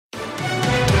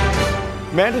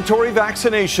Mandatory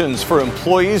vaccinations for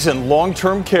employees in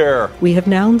long-term care. We have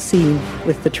now seen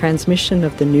with the transmission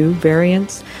of the new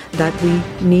variants that we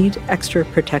need extra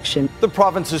protection. The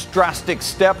province's drastic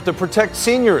step to protect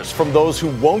seniors from those who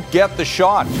won't get the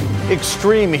shot.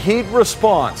 Extreme heat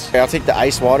response. I'll take the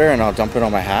ice water and I'll dump it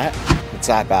on my hat. It's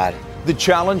that bad. The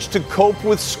challenge to cope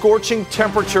with scorching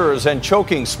temperatures and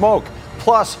choking smoke.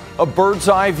 Plus, a bird's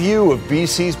eye view of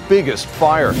BC's biggest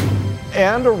fire.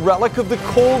 And a relic of the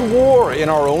Cold War in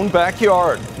our own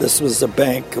backyard. This was a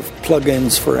bank of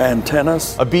plug-ins for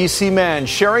antennas. A BC man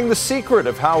sharing the secret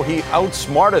of how he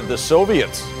outsmarted the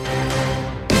Soviets.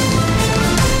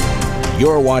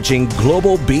 You're watching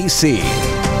Global BC.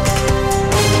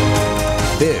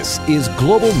 This is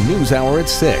Global News Hour at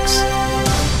 6.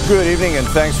 Good evening and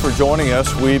thanks for joining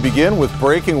us. We begin with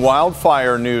breaking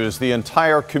wildfire news. The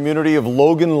entire community of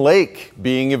Logan Lake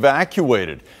being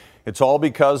evacuated. It's all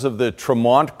because of the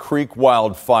Tremont Creek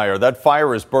wildfire. That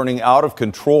fire is burning out of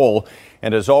control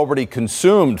and has already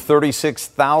consumed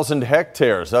 36,000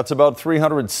 hectares. That's about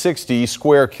 360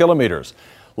 square kilometers.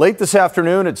 Late this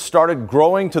afternoon, it started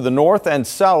growing to the north and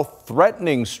south,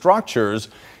 threatening structures,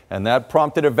 and that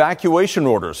prompted evacuation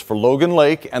orders for Logan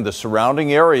Lake and the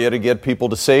surrounding area to get people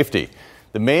to safety.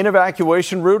 The main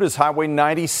evacuation route is Highway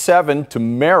 97 to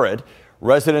Merritt.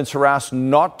 Residents are asked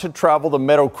not to travel the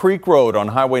Meadow Creek Road on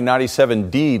Highway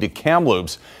 97D to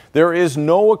Kamloops. There is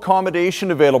no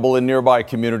accommodation available in nearby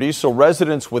communities, so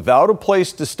residents without a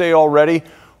place to stay already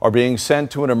are being sent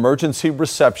to an emergency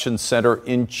reception center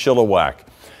in Chilliwack.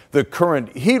 The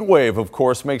current heat wave, of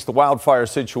course, makes the wildfire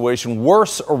situation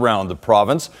worse around the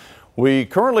province. We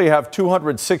currently have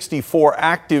 264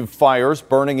 active fires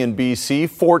burning in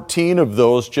BC, 14 of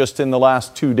those just in the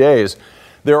last 2 days.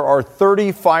 There are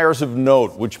 30 fires of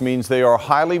note, which means they are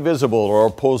highly visible or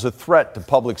pose a threat to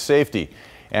public safety,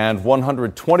 and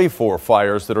 124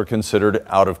 fires that are considered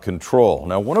out of control.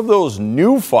 Now, one of those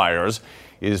new fires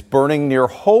is burning near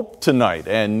Hope tonight,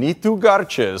 and Neetu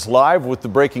Garcha is live with the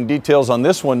breaking details on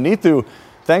this one. Neetu,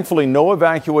 thankfully no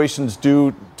evacuations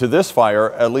due to this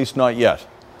fire, at least not yet.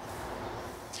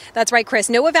 That's right, Chris.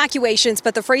 No evacuations,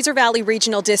 but the Fraser Valley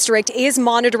Regional District is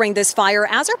monitoring this fire,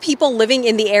 as are people living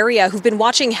in the area who've been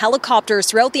watching helicopters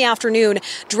throughout the afternoon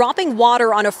dropping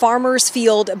water on a farmer's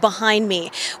field behind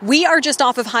me. We are just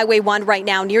off of Highway 1 right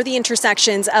now, near the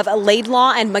intersections of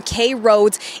Laidlaw and Mackay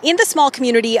Roads in the small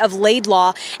community of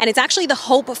Laidlaw, and it's actually the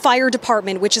Hope Fire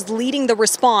Department which is leading the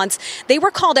response. They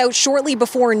were called out shortly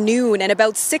before noon, and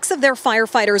about 6 of their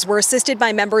firefighters were assisted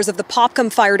by members of the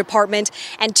Popcom Fire Department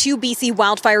and 2 BC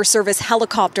Wildfire Service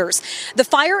helicopters. The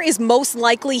fire is most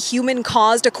likely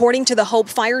human-caused, according to the Hope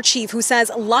Fire Chief, who says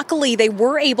luckily they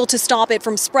were able to stop it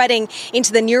from spreading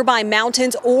into the nearby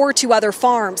mountains or to other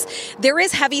farms. There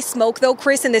is heavy smoke, though,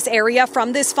 Chris, in this area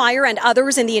from this fire and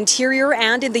others in the interior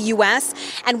and in the U.S.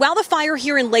 And while the fire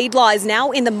here in Laidlaw is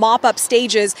now in the mop-up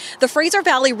stages, the Fraser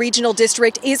Valley Regional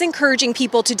District is encouraging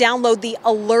people to download the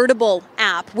Alertable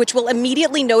app, which will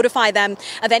immediately notify them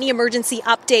of any emergency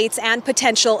updates and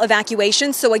potential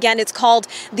evacuations. So again, it's called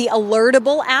the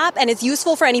Alertable app, and it's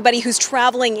useful for anybody who's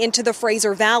traveling into the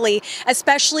Fraser Valley,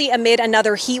 especially amid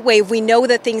another heat wave. We know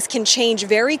that things can change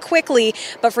very quickly,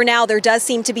 but for now, there does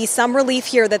seem to be some relief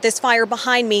here that this fire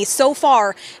behind me so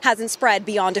far hasn't spread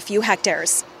beyond a few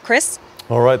hectares. Chris?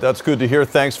 All right, that's good to hear.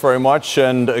 Thanks very much.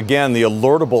 And again, the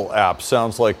Alertable app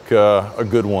sounds like a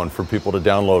good one for people to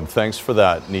download. Thanks for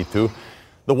that, Neetu.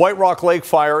 The White Rock Lake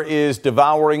fire is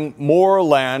devouring more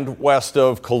land west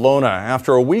of Kelowna.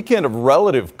 After a weekend of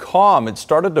relative calm, it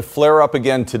started to flare up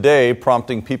again today,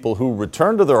 prompting people who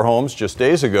returned to their homes just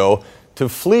days ago to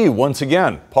flee once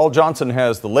again. Paul Johnson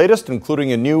has the latest,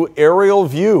 including a new aerial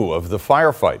view of the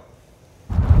firefight.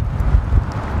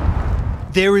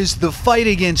 There is the fight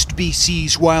against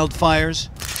BC's wildfires.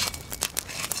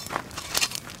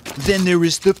 Then there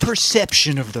is the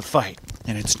perception of the fight.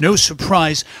 And it's no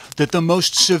surprise that the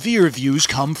most severe views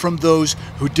come from those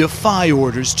who defy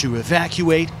orders to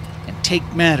evacuate and take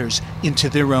matters into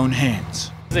their own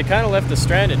hands. They kind of left us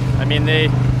stranded. I mean, they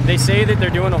say that they're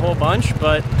doing a whole bunch,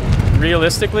 but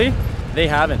realistically, they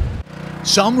haven't.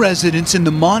 Some residents in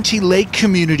the Monty Lake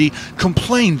community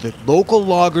complained that local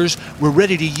loggers were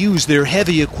ready to use their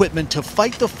heavy equipment to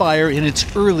fight the fire in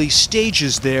its early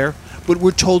stages there, but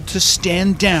were told to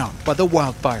stand down by the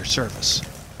Wildfire Service.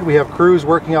 We have crews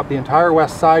working up the entire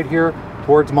west side here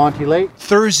towards Monty Lake.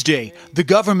 Thursday, the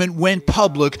government went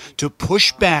public to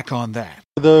push back on that.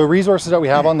 The resources that we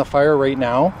have on the fire right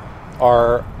now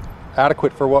are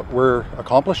adequate for what we're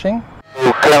accomplishing.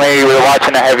 Currently, we're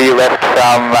watching a heavy lift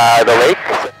from the lake.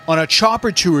 On a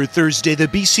chopper tour Thursday, the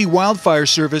BC Wildfire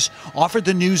Service offered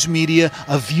the news media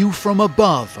a view from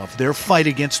above of their fight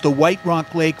against the White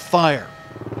Rock Lake fire.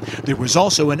 There was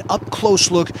also an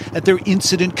up-close look at their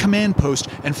incident command post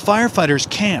and firefighters'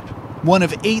 camp, one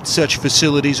of 8 such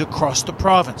facilities across the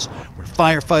province, where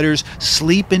firefighters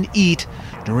sleep and eat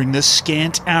during the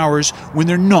scant hours when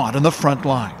they're not on the front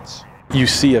lines. You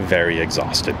see a very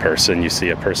exhausted person. You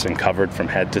see a person covered from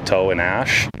head to toe in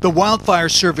ash. The Wildfire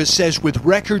Service says with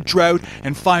record drought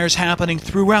and fires happening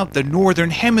throughout the Northern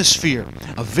Hemisphere,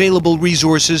 available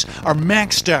resources are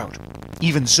maxed out.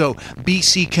 Even so,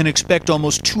 BC can expect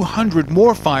almost 200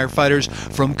 more firefighters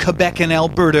from Quebec and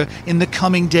Alberta in the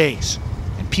coming days.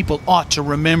 And people ought to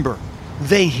remember,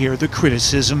 they hear the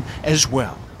criticism as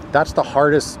well. That's the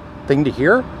hardest thing to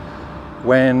hear.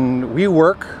 When we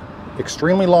work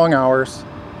extremely long hours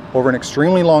over an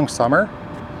extremely long summer,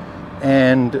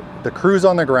 and the crews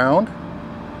on the ground,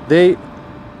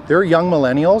 they're young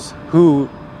millennials who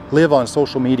live on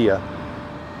social media.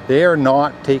 They are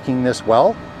not taking this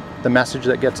well, the message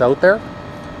that gets out there,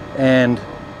 and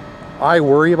I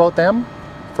worry about them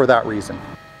for that reason.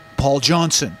 Paul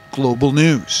Johnson, Global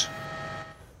News.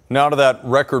 Now to that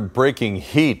record-breaking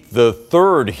heat, the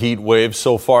third heat wave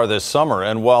so far this summer.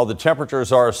 And while the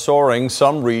temperatures are soaring,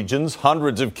 some regions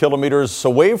hundreds of kilometers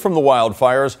away from the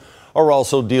wildfires are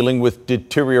also dealing with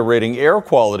deteriorating air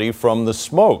quality from the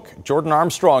smoke. Jordan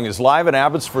Armstrong is live in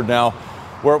Abbotsford now,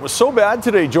 where it was so bad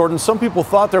today, Jordan, some people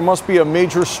thought there must be a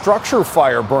major structure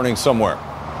fire burning somewhere.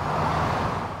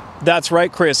 That's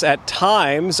right, Chris. At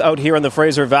times out here in the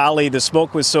Fraser Valley, the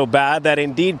smoke was so bad that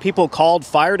indeed people called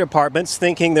fire departments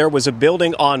thinking there was a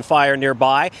building on fire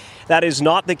nearby. That is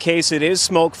not the case. It is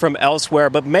smoke from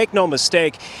elsewhere. But make no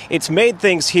mistake, it's made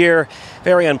things here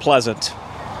very unpleasant.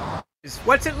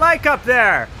 What's it like up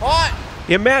there? Hot.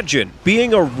 Imagine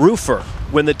being a roofer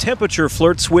when the temperature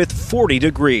flirts with 40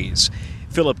 degrees.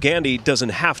 Philip Gandy doesn't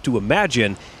have to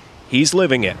imagine. He's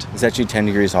living it. It's actually 10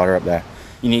 degrees hotter up there.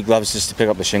 You need gloves just to pick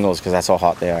up the shingles because that's how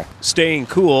hot they are. Staying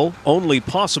cool only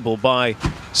possible by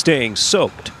staying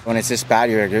soaked. When it's this bad,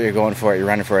 you're going for it. You're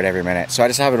running for it every minute. So I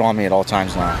just have it on me at all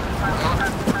times now.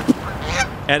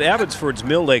 At Abbotsford's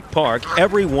Mill Lake Park,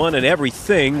 everyone and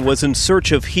everything was in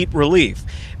search of heat relief.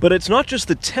 But it's not just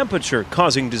the temperature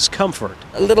causing discomfort.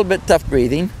 A little bit tough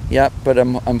breathing, yeah, but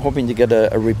I'm hoping to get a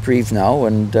reprieve now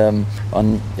and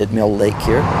at Mill Lake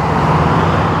here.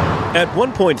 At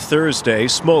one point Thursday,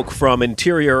 smoke from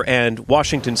Interior and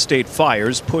Washington State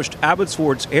fires pushed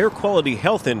Abbotsford's Air Quality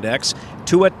Health Index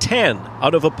to a 10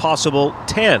 out of a possible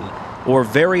 10, or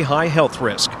very high health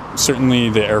risk. Certainly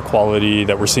the air quality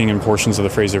that we're seeing in portions of the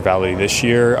Fraser Valley this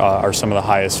year are some of the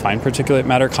highest fine particulate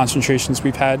matter concentrations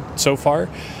we've had so far.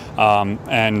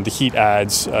 And the heat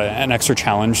adds an extra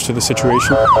challenge to the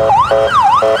situation.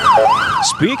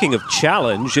 Speaking of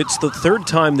challenge, it's the third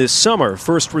time this summer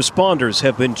first responders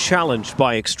have been challenged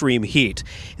by extreme heat.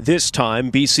 This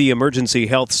time, BC Emergency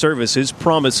Health Services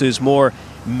promises more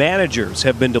managers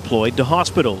have been deployed to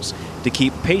hospitals to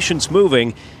keep patients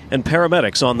moving and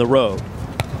paramedics on the road.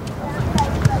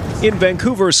 In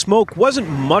Vancouver, smoke wasn't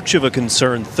much of a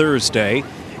concern Thursday,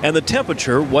 and the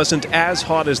temperature wasn't as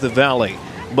hot as the valley.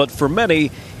 But for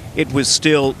many, it was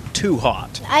still too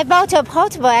hot. I bought a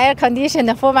portable air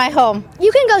conditioner for my home. You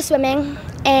can go swimming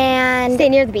and stay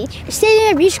near the beach. Stay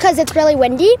near the beach because it's really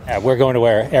windy. We're going to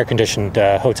our air-conditioned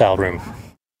hotel room.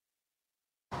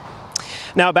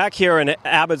 Now back here in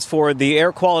Abbotsford, the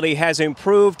air quality has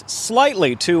improved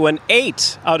slightly to an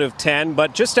 8 out of 10,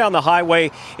 but just down the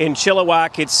highway in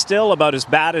Chilliwack, it's still about as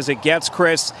bad as it gets,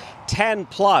 Chris. 10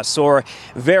 plus, or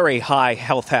very high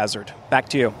health hazard. Back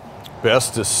to you.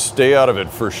 Best to stay out of it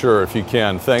for sure if you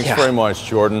can. Thanks very much,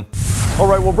 Jordan. All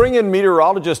right, we'll bring in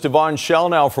meteorologist Yvonne Shell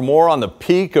now for more on the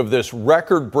peak of this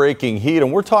record-breaking heat.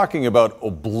 And we're talking about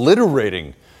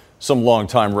obliterating some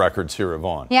long-time records here,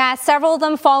 Yvonne. Yeah, several of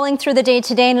them falling through the day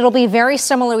today, and it'll be very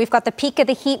similar. We've got the peak of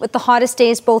the heat with the hottest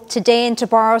days both today and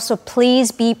tomorrow, so please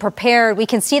be prepared. We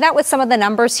can see that with some of the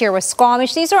numbers here with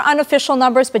Squamish. These are unofficial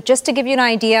numbers, but just to give you an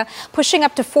idea, pushing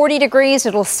up to 40 degrees.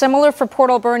 It'll similar for Port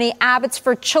Alberni,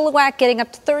 Abbotsford, Chilliwack getting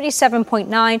up to 37.9.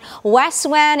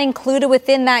 Westwan included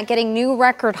within that, getting new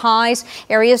record highs.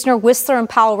 Areas near Whistler and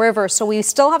Powell River. So we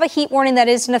still have a heat warning that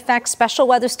is in effect. Special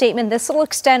weather statement. This will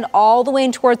extend all the way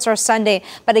in towards our Sunday.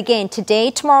 But again,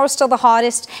 today, tomorrow is still the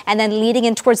hottest, and then leading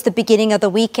in towards the beginning of the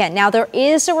weekend. Now, there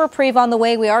is a reprieve on the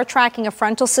way. We are tracking a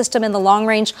frontal system in the long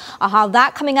range. I'll have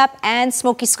that coming up, and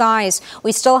smoky skies.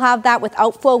 We still have that with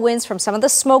outflow winds from some of the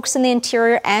smokes in the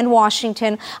interior and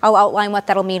Washington. I'll outline what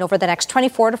that'll mean over the next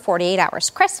 24 to 48 hours.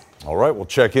 Chris? All right, we'll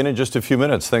check in just a few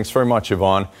minutes. Thanks very much,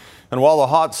 Yvonne. And while the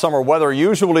hot summer weather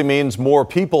usually means more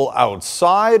people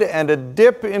outside and a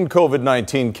dip in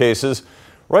COVID-19 cases,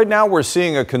 right now we're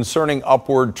seeing a concerning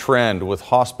upward trend with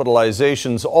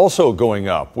hospitalizations also going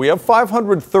up. We have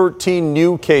 513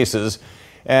 new cases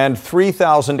and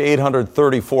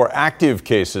 3,834 active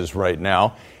cases right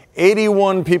now.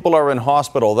 81 people are in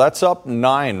hospital. That's up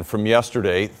 9 from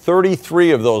yesterday.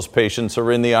 33 of those patients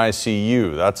are in the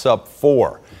ICU. That's up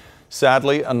 4.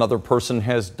 Sadly, another person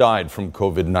has died from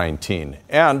COVID-19,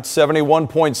 and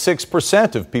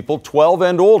 71.6% of people 12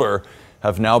 and older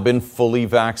have now been fully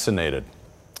vaccinated.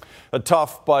 A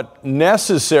tough but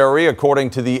necessary, according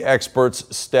to the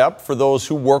experts, step for those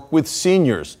who work with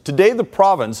seniors. Today, the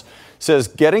province says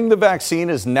getting the vaccine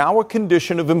is now a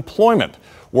condition of employment.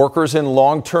 Workers in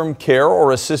long-term care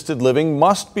or assisted living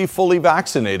must be fully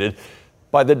vaccinated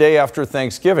by the day after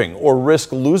Thanksgiving or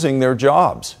risk losing their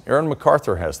jobs. Aaron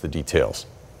MacArthur has the details.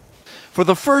 For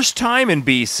the first time in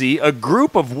BC, a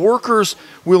group of workers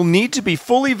will need to be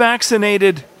fully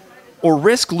vaccinated or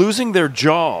risk losing their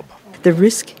job. The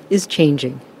risk is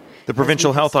changing. The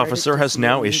provincial health officer has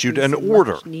now issued an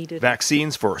order.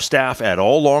 Vaccines for staff at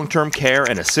all long-term care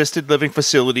and assisted living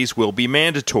facilities will be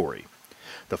mandatory.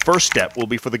 The first step will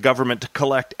be for the government to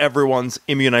collect everyone's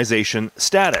immunization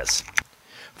status.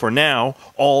 For now,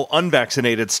 all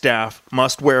unvaccinated staff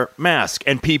must wear masks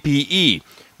and PPE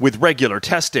with regular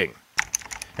testing.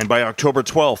 And by October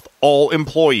 12th, all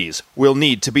employees will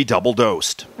need to be double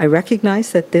dosed. I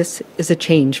recognize that this is a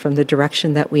change from the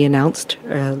direction that we announced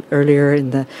earlier in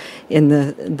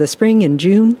the spring in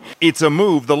June. It's a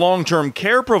move the Long-Term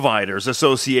Care Providers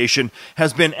Association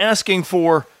has been asking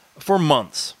for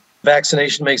months.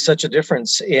 Vaccination makes such a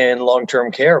difference in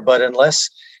long-term care, but unless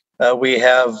we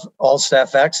have all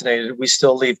staff vaccinated, we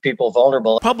still leave people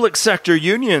vulnerable. Public sector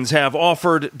unions have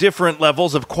offered different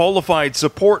levels of qualified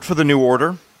support for the new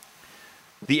order.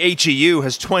 The HEU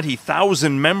has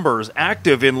 20,000 members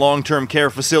active in long-term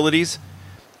care facilities.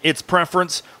 Its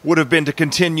preference would have been to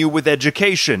continue with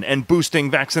education and boosting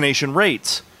vaccination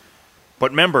rates.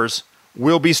 But members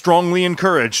will be strongly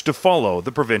encouraged to follow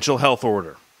the provincial health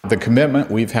order. The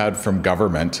commitment we've had from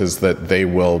government is that they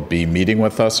will be meeting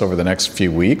with us over the next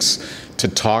few weeks to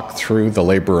talk through the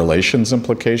labor relations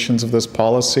implications of this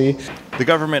policy. The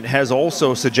government has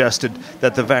also suggested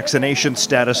that the vaccination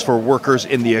status for workers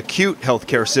in the acute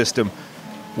healthcare system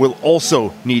will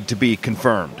also need to be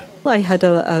confirmed. I had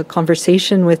a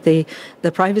conversation with the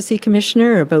privacy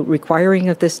commissioner about requiring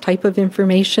of this type of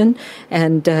information,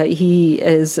 and he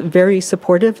is very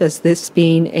supportive as this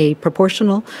being a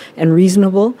proportional and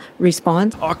reasonable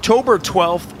response. October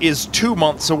 12th is 2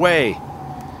 months away.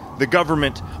 The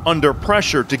government under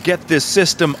pressure to get this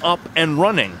system up and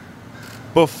running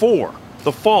before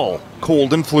the fall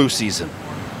cold and flu season.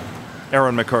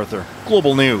 Aaron MacArthur,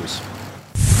 Global News.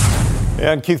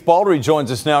 And Keith Baldry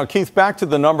joins us now. Keith, back to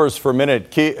the numbers for a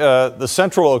minute. The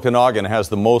Central Okanagan has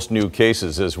the most new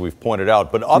cases, as we've pointed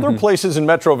out, but other places in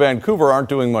Metro Vancouver aren't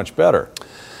doing much better.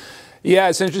 Yeah,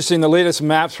 it's interesting. The latest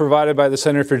maps provided by the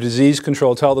Centre for Disease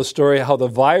Control tell the story how the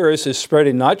virus is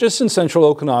spreading not just in Central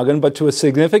Okanagan, but to a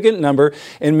significant number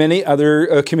in many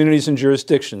other communities and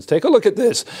jurisdictions. Take a look at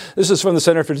this. This is from the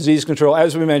Centre for Disease Control.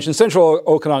 As we mentioned, Central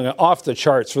Okanagan off the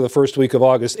charts for the first week of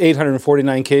August,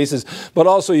 849 cases. But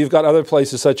also you've got other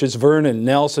places such as Vernon,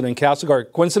 Nelson, and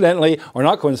Castlegar. Coincidentally, or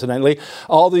not coincidentally,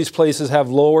 all these places have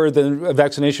lower than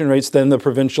vaccination rates than the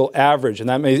provincial average, and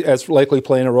that's likely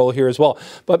playing a role here as well.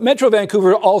 But Metro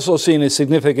Vancouver also seen a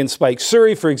significant spike.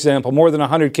 Surrey, for example, more than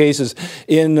 100 cases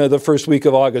in the first week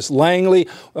of August. Langley,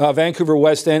 Vancouver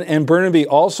West End, and Burnaby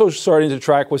also starting to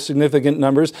track with significant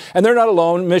numbers. And they're not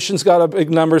alone. Mission's got a big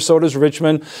number, so does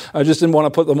Richmond. I just didn't want to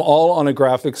put them all on a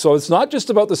graphic. So it's not just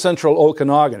about the Central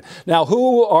Okanagan. Now,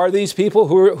 who are these people?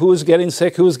 Who is getting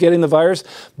sick? Who is getting the virus?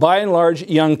 By and large,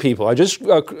 young people. I just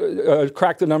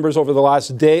cracked the numbers over the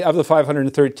last day. Of the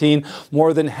 513,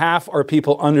 more than half are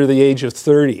people under the age of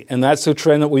 30. And that's a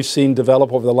trend that we've seen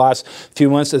develop over the last few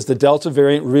months as the Delta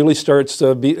variant really starts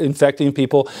to be infecting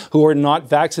people who are not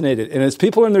vaccinated. And it's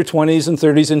people in their 20s and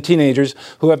 30s and teenagers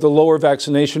who have the lower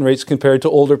vaccination rates compared to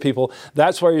older people.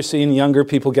 That's why you're seeing younger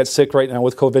people get sick right now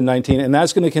with COVID-19. And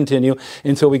that's going to continue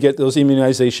until we get those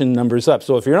immunization numbers up.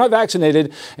 So if you're not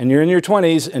vaccinated and you're in your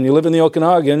 20s and you live in the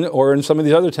Okanagan or in some of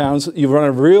these other towns, you run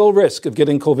a real risk of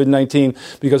getting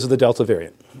COVID-19 because of the Delta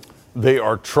variant. They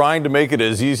are trying to make it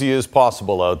as easy as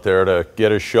possible out there to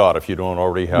get a shot if you don't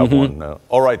already have one.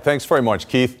 All right, thanks very much,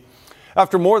 Keith.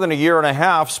 After more than a year and a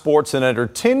half, sports and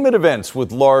entertainment events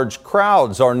with large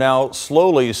crowds are now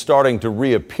slowly starting to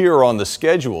reappear on the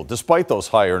schedule, despite those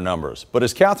higher numbers. But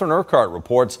as Catherine Urquhart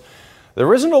reports,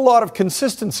 there isn't a lot of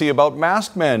consistency about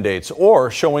mask mandates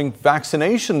or showing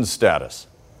vaccination status.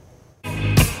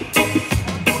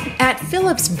 At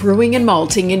Phillips Brewing and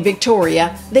Malting in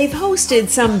Victoria, they've hosted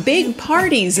some big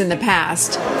parties in the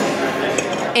past.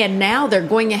 And now they're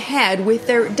going ahead with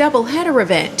their doubleheader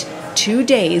event, 2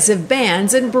 days of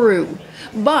bands and brew.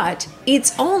 But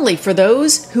it's only for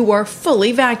those who are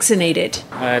fully vaccinated.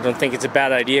 I don't think it's a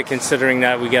bad idea considering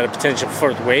that we got a potential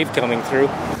fourth wave coming through.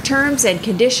 Terms and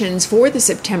conditions for the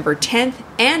September 10th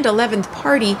and 11th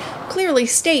party clearly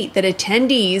state that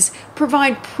attendees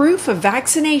provide proof of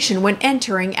vaccination when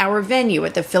entering our venue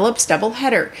at the Phillips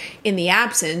doubleheader. In the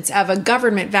absence of a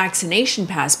government vaccination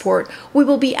passport, we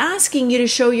will be asking you to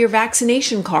show your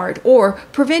vaccination card or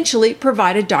provincially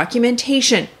provided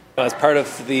documentation. As part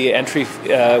of the entry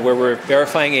where we're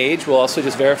verifying age, we'll also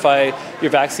just verify your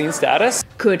vaccine status.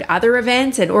 Could other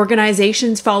events and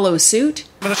organizations follow suit?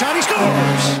 For the Chinese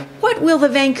scores! What will the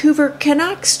Vancouver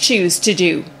Canucks choose to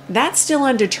do? That's still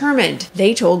undetermined.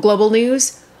 They told Global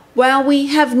News, "While we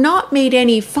have not made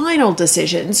any final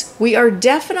decisions, we are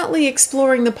definitely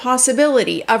exploring the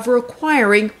possibility of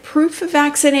requiring proof of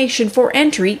vaccination for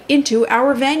entry into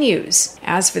our venues."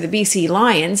 As for the BC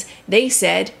Lions, they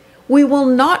said, "We will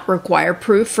not require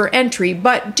proof for entry,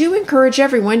 but do encourage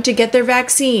everyone to get their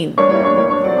vaccine."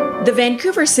 The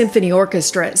Vancouver Symphony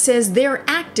Orchestra says they're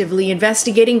actively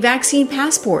investigating vaccine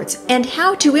passports and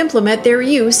how to implement their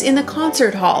use in the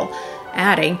concert hall,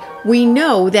 adding, "We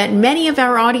know that many of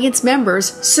our audience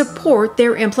members support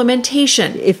their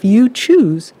implementation." If you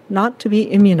choose not to be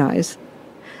immunized,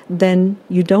 then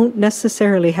you don't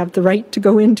necessarily have the right to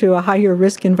go into a higher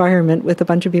risk environment with a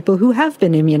bunch of people who have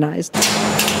been immunized.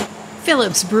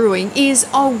 Phillips Brewing is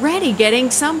already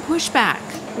getting some pushback.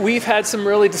 We've had some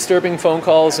really disturbing phone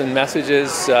calls and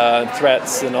messages,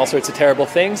 threats, and all sorts of terrible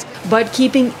things. But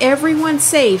keeping everyone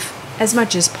safe as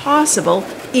much as possible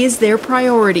is their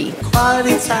priority.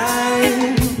 Quality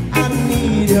time, I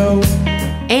need you.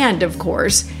 And, of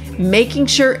course, making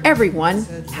sure everyone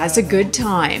has a good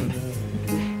time.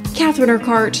 Catherine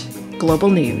Urquhart,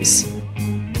 Global News.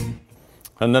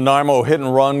 A Nanaimo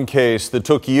hit-and-run case that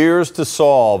took years to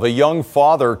solve. A young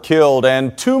father killed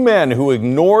and 2 men who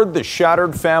ignored the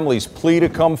shattered family's plea to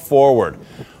come forward.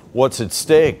 What's at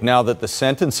stake now that the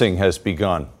sentencing has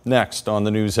begun? Next on the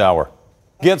News Hour.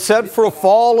 Get set for a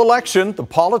fall election, the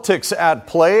politics at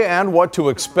play, and what to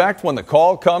expect when the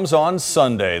call comes on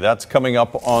Sunday. That's coming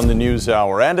up on the News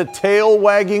Hour. And a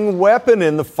tail-wagging weapon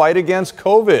in the fight against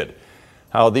COVID.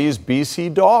 How these BC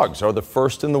dogs are the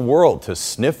first in the world to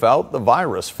sniff out the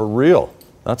virus for real.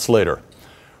 That's later.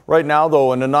 Right now,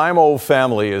 though, a Nanaimo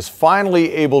family is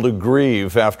finally able to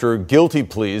grieve after guilty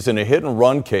pleas in a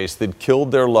hit-and-run case that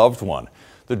killed their loved one.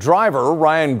 The driver,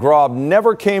 Ryan Grob,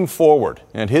 never came forward,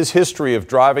 and his history of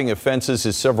driving offenses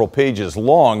is several pages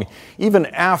long, even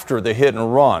after the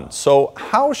hit-and-run. So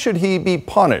how should he be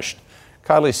punished?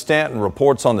 Kylie Stanton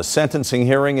reports on the sentencing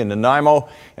hearing in Nanaimo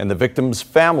and the victims'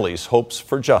 families' hopes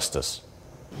for justice.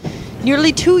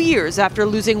 Nearly 2 years after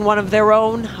losing one of their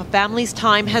own, a family's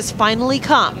time has finally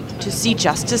come to see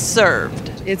justice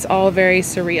served. It's all very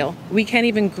surreal. We can't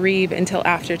even grieve until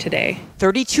after today.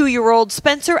 32-year-old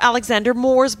Spencer Alexander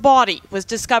Moore's body was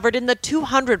discovered in the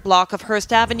 200 block of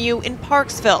Hearst Avenue in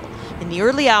Parksville in the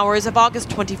early hours of August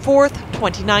 24th,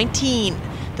 2019,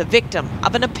 the victim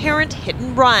of an apparent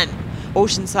hit-and-run.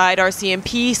 Oceanside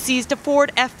RCMP seized a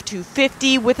Ford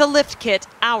F-250 with a lift kit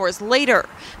hours later,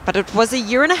 but it was a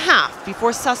year and a half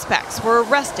before suspects were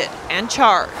arrested and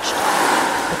charged.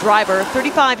 The driver,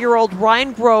 35-year-old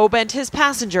Ryan Grob, and his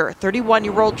passenger,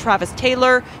 31-year-old Travis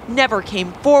Taylor, never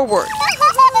came forward,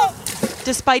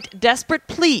 despite desperate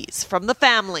pleas from the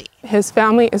family. His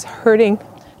family is hurting.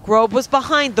 Grob was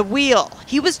behind the wheel.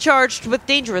 He was charged with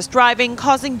dangerous driving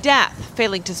causing death,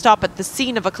 failing to stop at the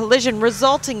scene of a collision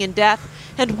resulting in death,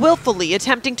 and willfully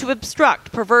attempting to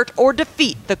obstruct, pervert, or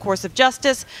defeat the course of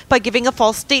justice by giving a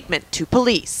false statement to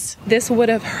police. This would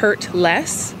have hurt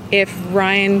less if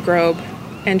Ryan Grob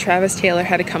and Travis Taylor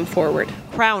had to come forward.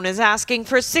 Crown is asking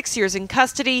for 6 years in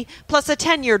custody, plus a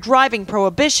 10-year driving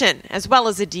prohibition, as well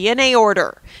as a DNA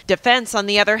order. Defense, on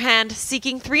the other hand,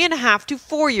 seeking 3.5 to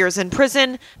 4 years in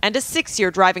prison and a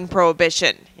 6-year driving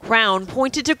prohibition. Crown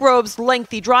pointed to Grob's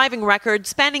lengthy driving record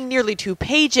spanning nearly 2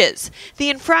 pages. The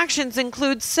infractions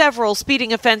include several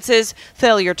speeding offenses,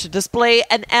 failure to display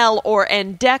an L or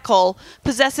N decal,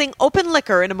 possessing open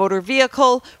liquor in a motor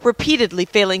vehicle, repeatedly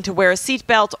failing to wear a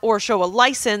seatbelt or show a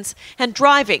license, and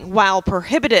driving while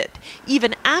prohibited,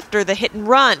 even after the hit and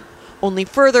run, only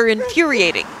further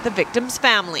infuriating the victim's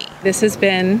family. This has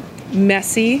been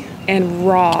messy and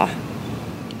raw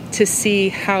to see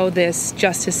how this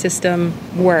justice system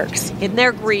works. In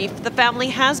their grief, the family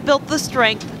has built the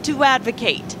strength to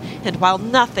advocate. And while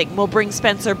nothing will bring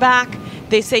Spencer back,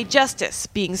 they say justice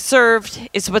being served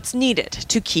is what's needed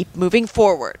to keep moving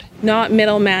forward. Not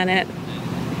middleman it,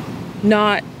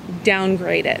 not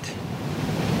downgrade it.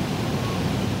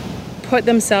 Put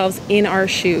themselves in our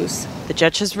shoes. The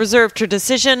judge has reserved her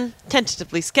decision,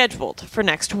 tentatively scheduled for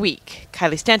next week.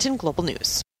 Kylie Stanton, Global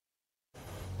News.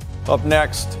 Up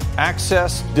next,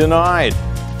 access denied.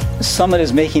 Summit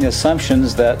is making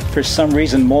assumptions that for some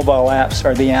reason mobile apps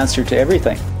are the answer to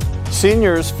everything.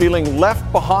 Seniors feeling left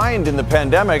behind in the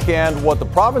pandemic and what the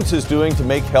province is doing to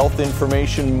make health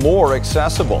information more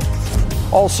accessible.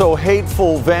 Also,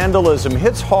 hateful vandalism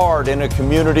hits hard in a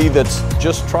community that's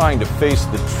just trying to face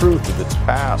the truth of its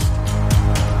past.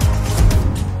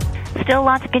 Still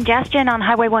lots of congestion on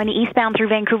Highway 1 eastbound through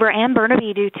Vancouver and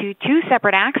Burnaby due to two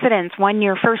separate accidents, one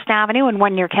near First Avenue and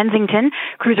one near Kensington.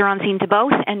 Crews are on scene to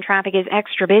both, and traffic is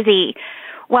extra busy.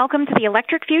 Welcome to the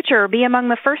electric future. Be among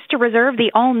the first to reserve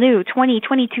the all-new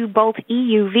 2022 Bolt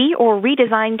EUV or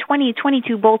redesigned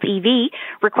 2022 Bolt EV.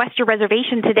 Request your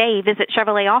reservation today. Visit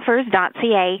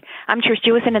ChevroletOffers.ca. I'm Trish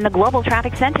Jewison in the Global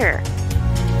Traffic Center.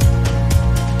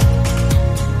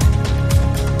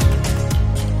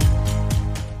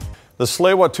 The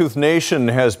Tsleil-Waututh Nation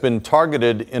has been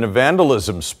targeted in a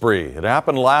vandalism spree. It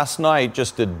happened last night,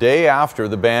 just a day after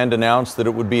the band announced that it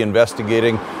would be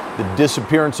investigating the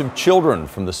disappearance of children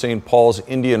from the St. Paul's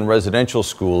Indian Residential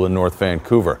School in North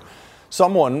Vancouver.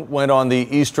 Someone went on the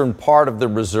eastern part of the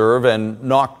reserve and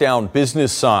knocked down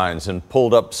business signs and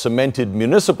pulled up cemented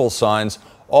municipal signs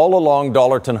all along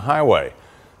Dollarton Highway.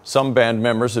 Some band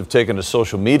members have taken to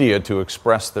social media to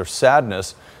express their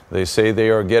sadness. They say they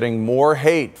are getting more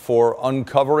hate for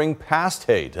uncovering past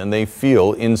hate, and they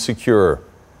feel insecure.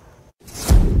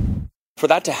 For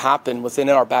that to happen within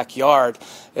our backyard,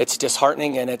 it's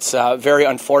disheartening, and it's very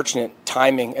unfortunate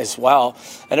timing as well.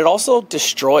 And it also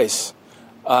destroys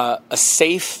a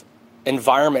safe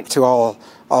environment. To all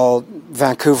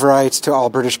Vancouverites, to all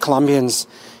British Columbians,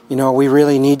 you know, we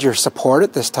really need your support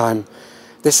at this time.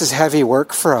 This is heavy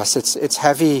work for us. It's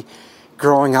heavy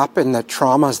growing up in the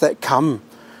traumas that come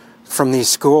from these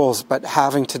schools, but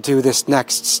having to do this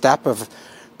next step of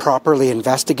properly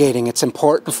investigating. It's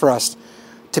important for us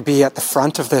to be at the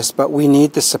front of this, but we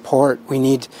need the support. We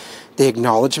need the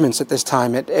acknowledgements at this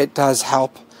time. It does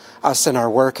help us in our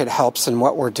work. It helps in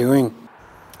what we're doing.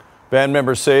 Band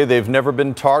members say they've never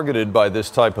been targeted by this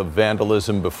type of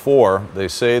vandalism before. They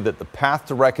say that the path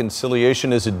to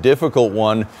reconciliation is a difficult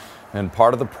one, and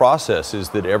part of the process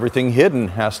is that everything hidden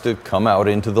has to come out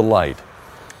into the light.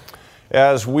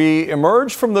 As we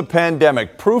emerge from the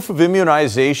pandemic, proof of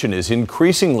immunization is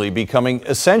increasingly becoming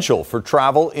essential for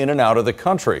travel in and out of the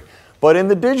country. But in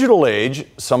the digital age,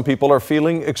 some people are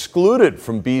feeling excluded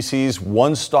from BC's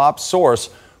one-stop source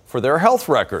for their health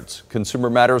records. Consumer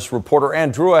Matters reporter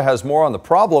Ann Drua has more on the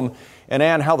problem, and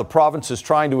Ann, how the province is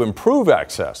trying to improve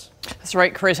access. That's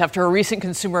right, Chris. After a recent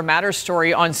Consumer Matters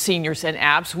story on seniors and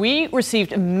apps, we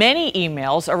received many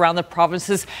emails around the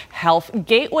province's Health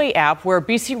Gateway app, where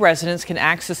BC residents can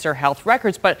access their health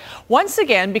records. But once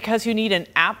again, because you need an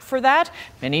app for that,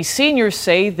 many seniors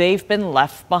say they've been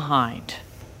left behind.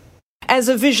 As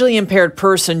a visually impaired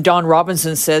person, Don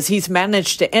Robinson says he's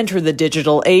managed to enter the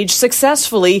digital age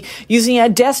successfully using a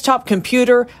desktop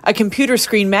computer, a computer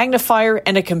screen magnifier,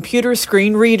 and a computer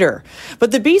screen reader.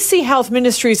 But the BC Health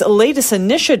Ministry's latest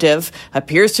initiative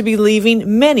appears to be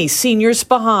leaving many seniors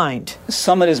behind.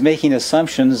 Summit is making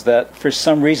assumptions that for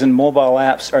some reason mobile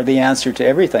apps are the answer to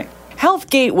everything.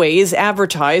 Health Gateway is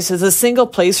advertised as a single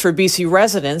place for BC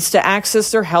residents to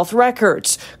access their health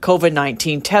records,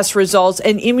 COVID-19 test results,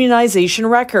 and immunization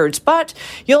records. But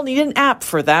you'll need an app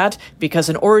for that, because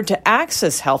in order to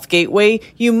access Health Gateway,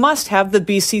 you must have the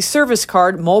BC Service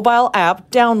Card mobile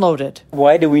app downloaded.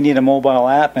 Why do we need a mobile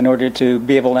app in order to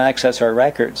be able to access our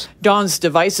records? Don's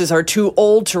devices are too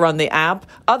old to run the app.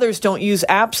 Others don't use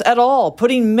apps at all,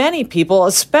 putting many people,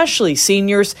 especially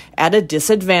seniors, at a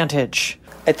disadvantage.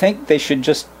 I think they should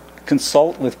just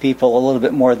consult with people a little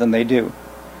bit more than they do.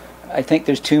 I think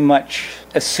there's too much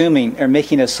assuming or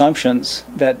making assumptions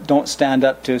that don't stand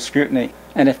up to scrutiny.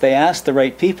 And if they ask the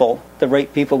right people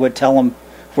would tell them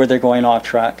where they're going off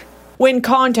track. When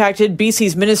contacted,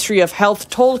 BC's Ministry of Health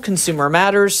told Consumer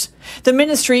Matters the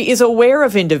ministry is aware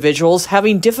of individuals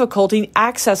having difficulty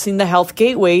accessing the Health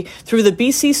Gateway through the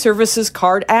BC Services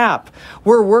Card app.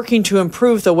 We're working to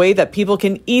improve the way that people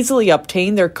can easily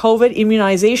obtain their COVID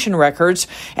immunization records,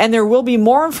 and there will be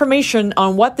more information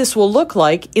on what this will look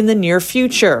like in the near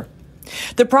future.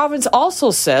 The province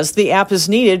also says the app is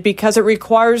needed because it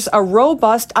requires a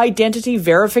robust identity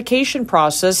verification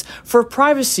process for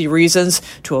privacy reasons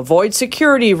to avoid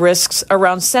security risks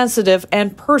around sensitive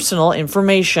and personal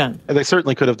information. They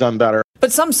certainly could have done better.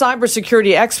 But some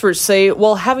cybersecurity experts say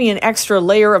while having an extra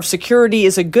layer of security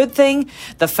is a good thing,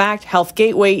 the fact Health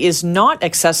Gateway is not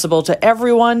accessible to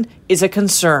everyone is a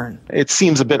concern. It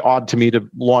seems a bit odd to me to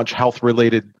launch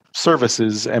health-related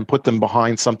services and put them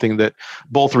behind something that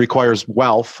both requires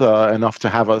wealth enough to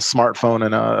have a smartphone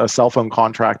and a cell phone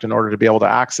contract in order to be able to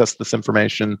access this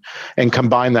information, and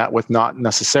combine that with not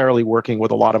necessarily working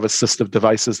with a lot of assistive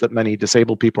devices that many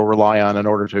disabled people rely on in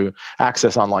order to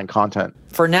access online content.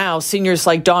 For now, seniors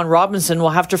like Don Robinson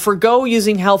will have to forgo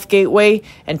using Health Gateway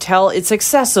until it's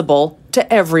accessible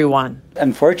to everyone.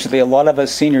 Unfortunately, a lot of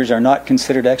us seniors are not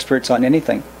considered experts on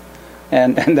anything,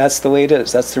 and that's the way it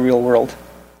is. That's the real world.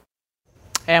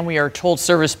 And we are told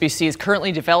Service BC is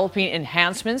currently developing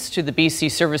enhancements to the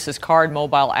BC Services Card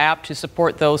mobile app to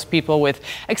support those people with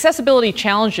accessibility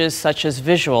challenges such as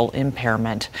visual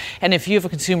impairment. And if you have a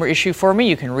consumer issue for me,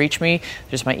 you can reach me.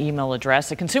 There's my email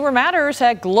address at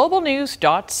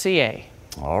consumermatters@globalnews.ca.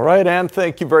 All right, Ann,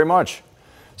 thank you very much.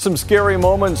 Some scary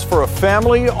moments for a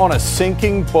family on a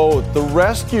sinking boat. The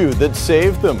rescue that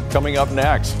saved them coming up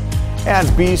next. And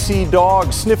BC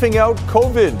dogs sniffing out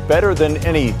COVID better than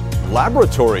any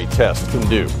laboratory test can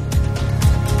do.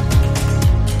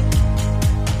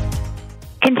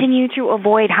 Continue to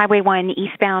avoid Highway 1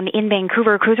 eastbound in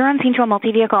Vancouver. Cruiser on scene to a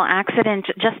multi-vehicle accident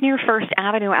just near First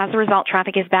Avenue. As a result,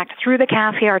 traffic is backed through the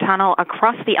Cassiar Tunnel,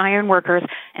 across the Ironworkers,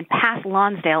 and past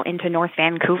Lonsdale into North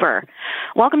Vancouver.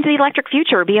 Welcome to the electric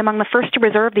future. Be among the first to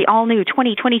reserve the all-new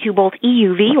 2022 Bolt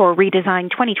EUV or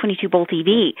redesigned 2022 Bolt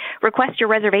EV. Request your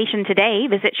reservation today.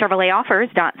 Visit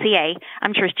ChevroletOffers.ca.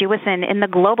 I'm Trish Jewison in the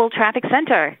Global Traffic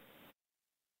Center.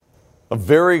 A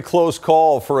very close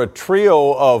call for a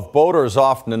trio of boaters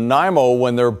off Nanaimo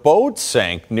when their boat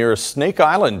sank near Snake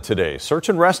Island today. Search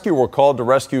and rescue were called to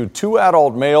rescue 2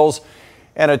 adult males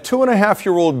and a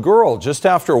 2.5-year-old girl just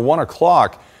after 1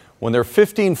 o'clock when their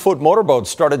 15-foot motorboat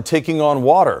started taking on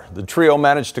water. The trio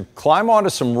managed to climb onto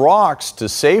some rocks to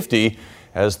safety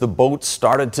as the boat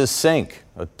started to sink.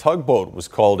 A tugboat was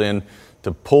called in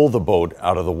to pull the boat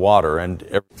out of the water,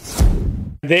 and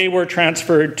they were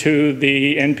transferred to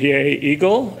the NPA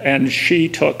Eagle, and she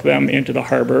took them into the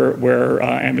harbor where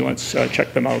ambulance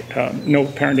checked them out. No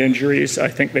apparent injuries. I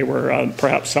think they were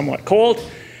perhaps somewhat cold.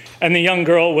 And the young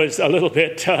girl was a little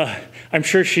bit, I'm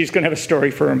sure she's going to have a story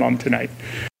for her mom tonight.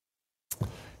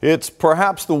 It's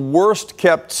perhaps the worst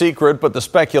kept secret, but the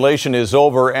speculation is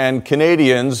over, and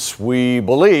Canadians, we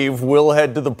believe, will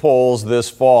head to the polls this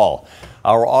fall.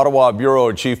 Our Ottawa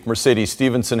Bureau Chief Mercedes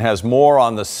Stevenson has more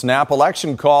on the snap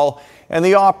election call and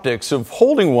the optics of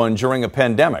holding one during a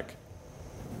pandemic.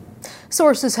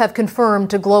 Sources have confirmed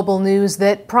to Global News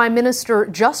that Prime Minister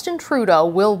Justin Trudeau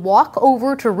will walk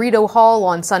over to Rideau Hall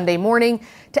on Sunday morning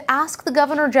to ask the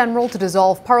Governor-General to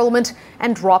dissolve Parliament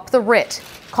and drop the writ,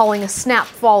 calling a snap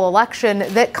fall election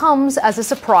that comes as a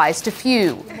surprise to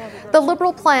few. The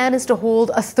Liberal plan is to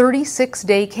hold a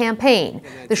 36-day campaign,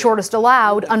 the shortest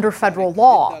allowed under federal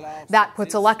law. That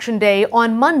puts Election Day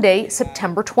on Monday,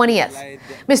 September 20th.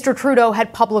 Mr. Trudeau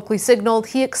had publicly signaled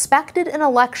he expected an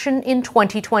election in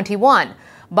 2021,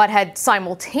 but had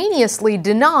simultaneously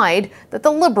denied that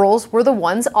the Liberals were the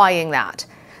ones eyeing that.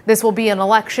 This will be an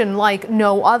election like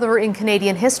no other in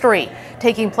Canadian history,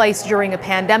 taking place during a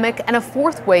pandemic and a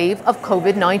fourth wave of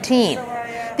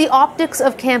COVID-19. The optics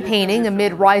of campaigning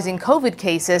amid rising COVID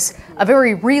cases, a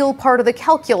very real part of the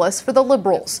calculus for the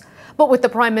Liberals. But with the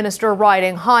Prime Minister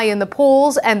riding high in the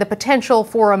polls and the potential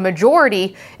for a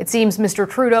majority, it seems Mr.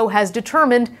 Trudeau has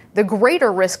determined the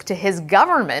greater risk to his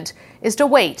government is to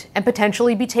wait and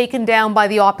potentially be taken down by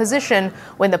the opposition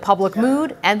when the public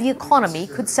mood and the economy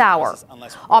could sour.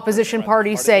 Opposition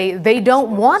parties say they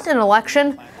don't want an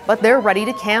election, but they're ready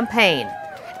to campaign.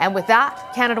 And with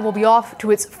that, Canada will be off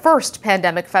to its first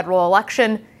pandemic federal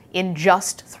election in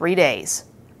just 3 days.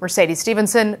 Mercedes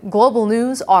Stevenson, Global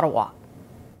News, Ottawa.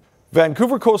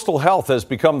 Vancouver Coastal Health has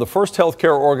become the first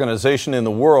healthcare organization in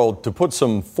the world to put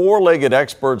some four-legged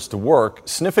experts to work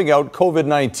sniffing out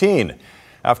COVID-19.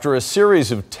 After a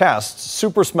series of tests,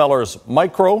 super smellers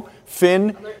Micro,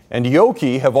 Finn, and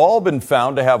Yoki have all been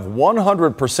found to have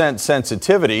 100%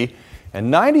 sensitivity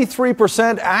and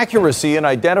 93% accuracy in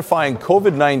identifying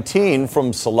COVID-19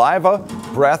 from saliva,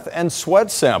 breath, and sweat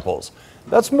samples.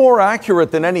 That's more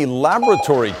accurate than any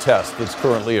laboratory test that's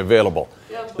currently available.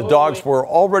 The dogs were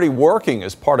already working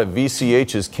as part of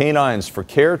VCH's Canines for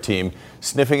Care team,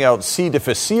 sniffing out C.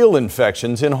 difficile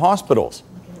infections in hospitals.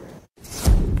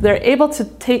 They're able to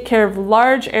take care of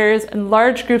large areas and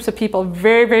large groups of people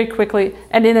very, very quickly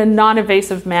and in a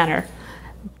non-invasive manner.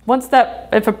 Once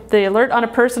if they alert on a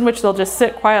person, which they'll just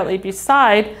sit quietly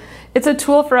beside, it's a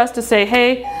tool for us to say,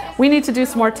 hey, we need to do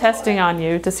some more testing on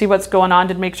you to see what's going on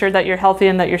to make sure that you're healthy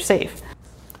and that you're safe.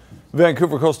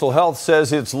 Vancouver Coastal Health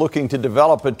says it's looking to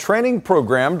develop a training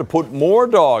program to put more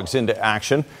dogs into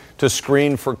action to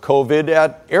screen for COVID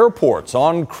at airports,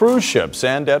 on cruise ships,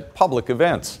 and at public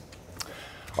events.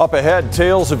 Up ahead,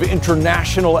 tales of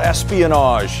international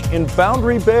espionage in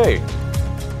Boundary Bay.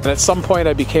 And at some point,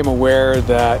 I became aware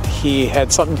that he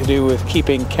had something to do with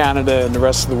keeping Canada and the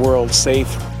rest of the world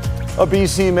safe. A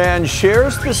BC man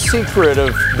shares the secret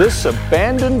of this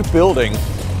abandoned building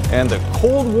and the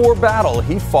Cold War battle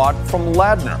he fought from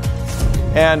Ladner.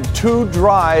 And too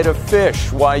dry to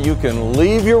fish, why you can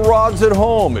leave your rods at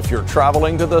home if you're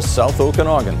traveling to the South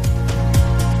Okanagan.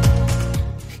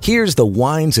 Here's the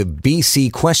Wines of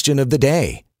BC question of the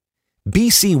day.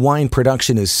 BC wine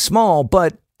production is small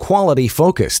but quality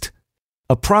focused.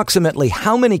 Approximately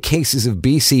how many cases of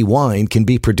BC wine can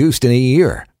be produced in a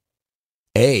year?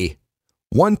 A.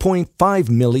 1.5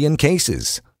 million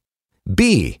cases.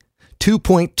 B.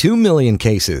 2.2 million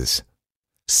cases.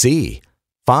 C.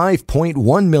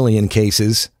 5.1 million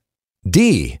cases.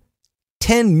 D.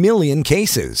 10 million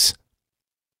cases.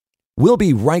 We'll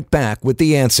be right back with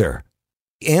the answer.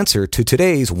 The answer to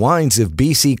today's Wines of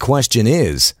BC question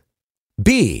is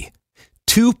B.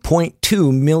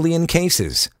 2.2 million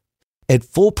cases. At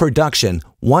full production,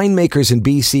 winemakers in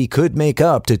BC could make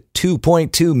up to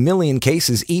 2.2 million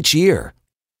cases each year.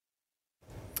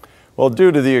 Well,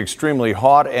 due to the extremely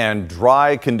hot and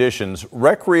dry conditions,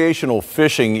 recreational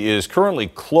fishing is currently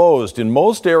closed in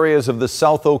most areas of the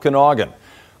South Okanagan.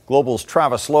 Global's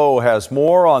Travis Lowe has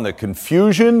more on the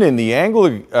confusion in the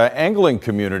angling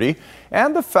community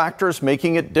and the factors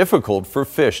making it difficult for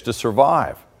fish to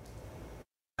survive.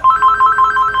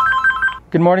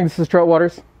 Good morning, this is Trout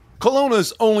Waters.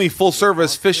 Kelowna's only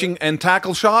full-service fishing and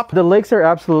tackle shop. The lakes are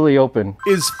absolutely open.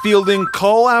 Is fielding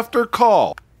call after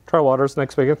call. Trout Waters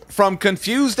next weekend. From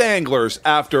confused anglers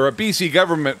after a BC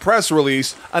government press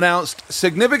release announced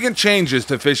significant changes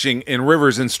to fishing in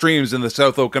rivers and streams in the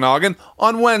South Okanagan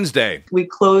on Wednesday. We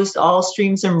closed all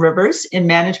streams and rivers in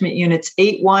management units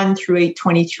 8-1 through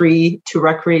 823 to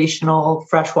recreational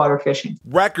freshwater fishing.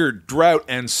 Record drought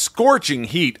and scorching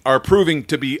heat are proving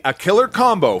to be a killer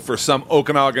combo for some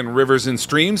Okanagan rivers and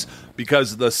streams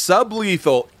because the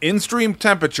sublethal in-stream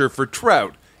temperature for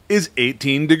trout is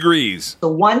 18 degrees.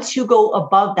 So once you go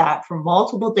above that for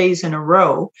multiple days in a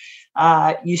row,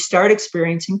 you start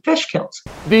experiencing fish kills.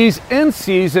 These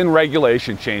in-season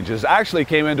regulation changes actually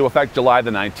came into effect July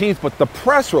the 19th, but the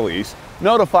press release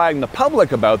notifying the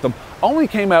public about them only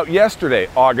came out yesterday,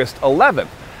 August 11th.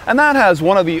 And that has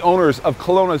one of the owners of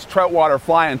Kelowna's Troutwater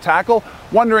Fly and Tackle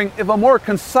wondering if a more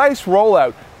concise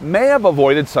rollout may have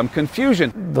avoided some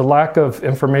confusion. The lack of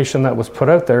information that was put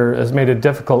out there has made it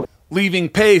difficult. Leaving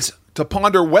Pace to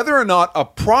ponder whether or not a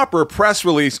proper press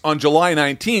release on July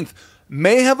 19th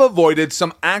may have avoided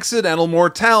some accidental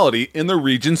mortality in the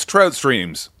region's trout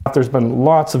streams. There's been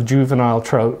lots of juvenile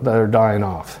trout that are dying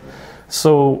off.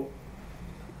 So,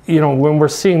 when we're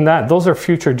seeing that, those are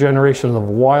future generations of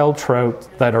wild trout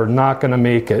that are not going to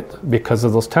make it because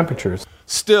of those temperatures.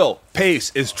 Still, Pace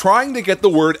is trying to get the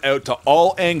word out to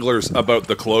all anglers about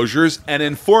the closures and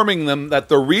informing them that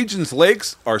the region's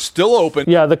lakes are still open.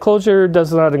 Yeah, the closure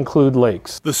does not include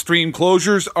lakes. The stream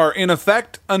closures are in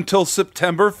effect until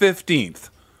September 15th.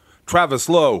 Travis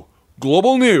Lowe,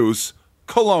 Global News,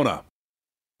 Kelowna.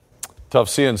 Tough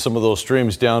seeing some of those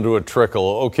streams down to a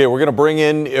trickle. Okay, we're going to bring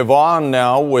in Yvonne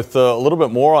now with a little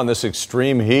bit more on this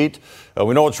extreme heat.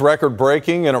 We know it's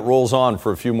record-breaking, and it rolls on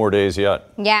for a few more days yet.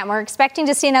 Yeah, and we're expecting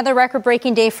to see another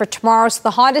record-breaking day for tomorrow. So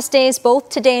the hottest days, both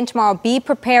today and tomorrow. Be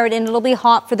prepared, and it'll be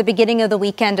hot for the beginning of the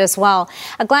weekend as well.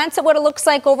 A glance at what it looks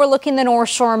like overlooking the North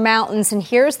Shore Mountains, and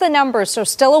here's the numbers. So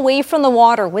still away from the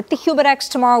water. With the Humidex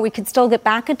tomorrow, we could still get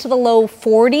back into the low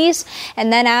 40s.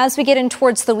 And then as we get in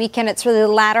towards the weekend, it's really the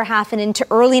latter half and into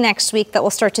early next week that we'll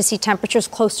start to see temperatures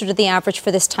closer to the average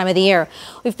for this time of the year.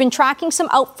 We've been tracking some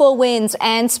outflow winds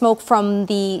and smoke from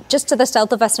just to the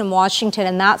south of us in Washington,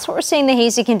 and that's what we're seeing, the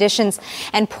hazy conditions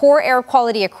and poor air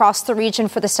quality across the region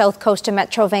for the south coast of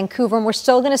Metro Vancouver. And we're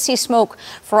still going to see smoke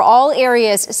for all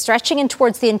areas stretching in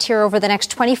towards the interior over the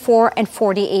next 24 and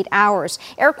 48 hours.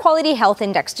 Air quality health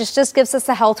index just gives us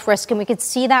a health risk, and we could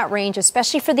see that range,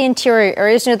 especially for the interior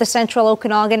areas near the central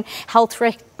Okanagan. Health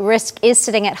risk is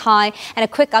sitting at high. And a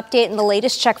quick update in the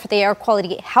latest check for the air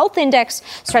quality health index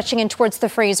stretching in towards the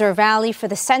Fraser Valley. For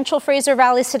the central Fraser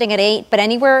Valley sitting at 8, but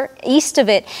anywhere east of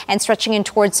it and stretching in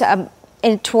towards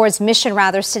towards Mission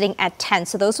sitting at 10.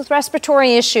 So those with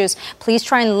respiratory issues, please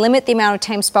try and limit the amount of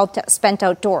time spent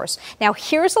outdoors. Now,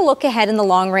 here's a look ahead in the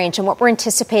long range and what we're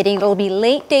anticipating. It'll be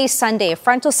late day Sunday. A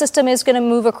frontal system is going to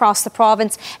move across the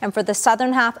province, and for the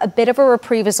southern half, a bit of a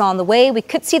reprieve is on the way. We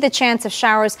could see the chance of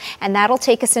showers, and that'll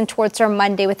take us in towards our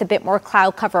Monday with a bit more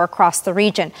cloud cover across the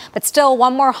region. But still,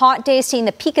 one more hot day, seeing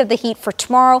the peak of the heat for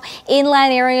tomorrow.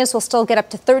 Inland areas will still get up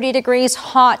to 30 degrees,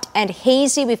 hot and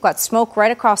hazy. We've got smoke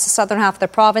right across the southern half of the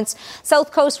province.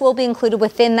 South coast will be included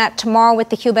within that tomorrow, with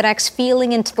the Humidex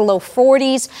feeling into the low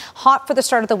 40s. Hot for the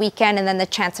start of the weekend, and then the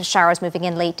chance of showers moving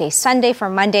in late day Sunday for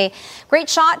Monday. Great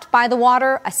shot by the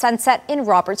water, a sunset in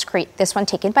Roberts Creek. This one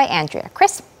taken by Andrea.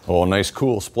 Chris. Oh, a nice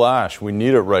cool splash. We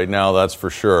need it right now, that's for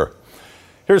sure.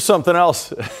 Here's something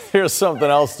else. Here's something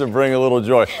else to bring a little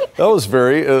joy. That was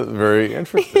very, very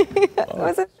interesting.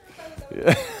 Was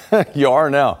it? You are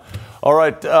now. All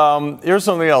right, here's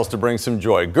something else to bring some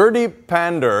joy. Gurdeep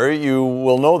Pandher, you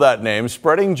will know that name,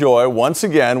 spreading joy once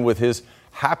again with his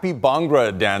Happy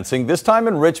Bhangra dancing, this time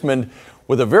in Richmond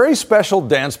with a very special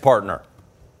dance partner.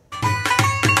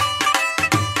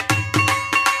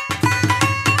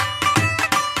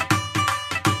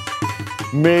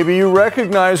 Maybe you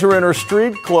recognize her in her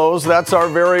street clothes. That's our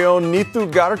very own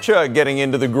Neetu Garcha getting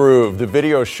into the groove. The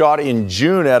video shot in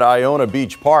June at Iona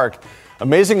Beach Park.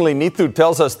 Amazingly, Neetu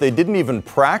tells us they didn't even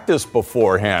practice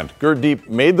beforehand. Gurdeep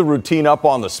made the routine up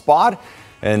on the spot,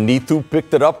 and Neetu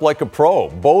picked it up like a pro.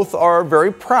 Both are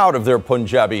very proud of their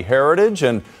Punjabi heritage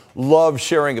and love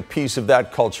sharing a piece of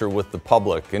that culture with the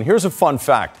public. And here's a fun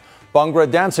fact. Bhangra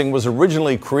dancing was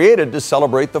originally created to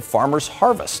celebrate the farmer's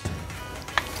harvest.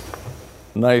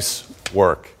 Nice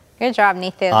work. Good job,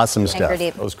 Neetu. Awesome stuff.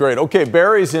 That was great. Okay,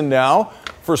 Barry's in now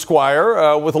for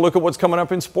Squire with a look at what's coming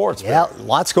up in sports. Yeah,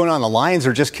 lots going on. The Lions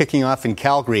are just kicking off in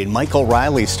Calgary, and Michael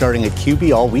Riley starting at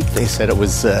QB all week. They said it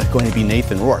was going to be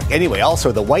Nathan Rourke. Anyway,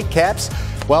 also the Whitecaps,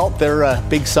 well, their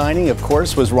big signing, of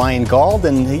course, was Ryan Gauld,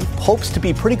 and he hopes to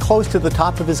be pretty close to the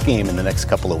top of his game in the next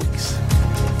couple of weeks.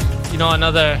 You know,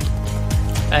 another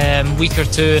week or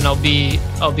two, and I'll be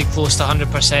close to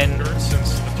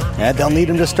 100%. And they'll need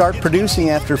him to start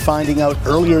producing after finding out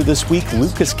earlier this week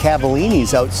Lucas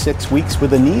Cavallini's out 6 weeks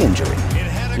with a knee injury.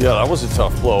 Yeah, that was a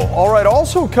tough blow. All right,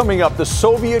 also coming up, the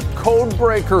Soviet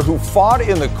codebreaker who fought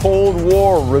in the Cold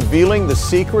War, revealing the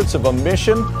secrets of a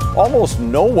mission almost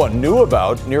no one knew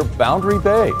about near Boundary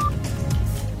Bay.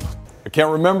 I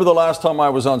can't remember the last time I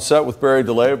was on set with Barry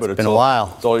DeLay, but it's been a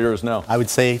while. It's all yours now. I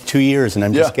would say 2 years, and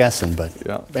I'm just guessing, but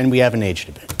and we haven't aged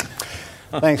a bit.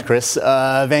 Thanks, Chris.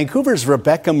 Vancouver's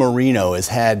Rebecca Marino has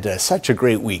had such a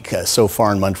great week so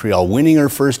far in Montreal, winning her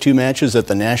first two matches at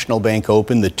the National Bank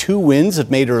Open. The two wins have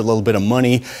made her a little bit of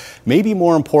money, maybe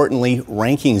more importantly,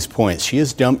 rankings points. She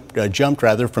has jumped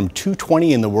from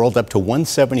 220 in the world up to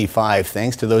 175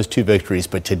 thanks to those two victories.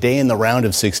 But today in the round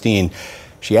of 16,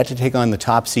 she had to take on the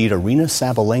top seed, Aryna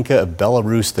Sabalenka of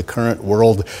Belarus, the current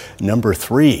world number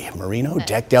 3. Marino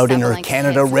decked out in her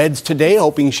Canada Reds today,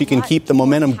 hoping she can keep the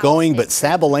momentum going. But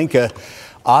Sabalenka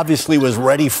obviously was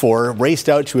ready for her, raced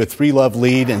out to a 3-love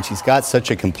lead, and she's got such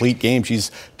a complete game.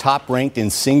 She's top ranked in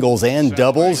singles and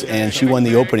doubles, and she won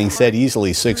the opening set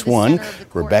easily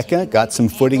 6-1. Rebecca got some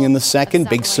footing in the second.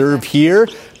 Big serve here.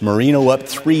 Marino up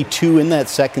 3-2 in that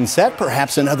second set.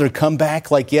 Perhaps another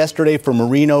comeback like yesterday for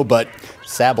Marino, but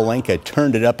Sabalenka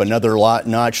turned it up another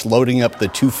notch, loading up the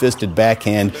two-fisted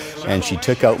backhand, and she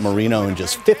took out Marino in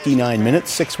just 59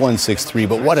 minutes, 6-1, 6-3.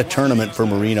 But what a tournament for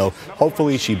Marino.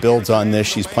 Hopefully she builds on this.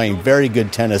 She's playing very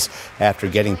good tennis after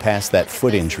getting past that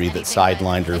foot injury that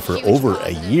sidelined her for over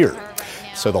a year.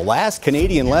 So the last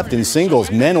Canadian left in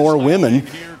singles, men or women,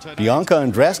 Bianca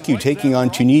Andreescu taking on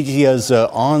Tunisia's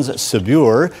Ons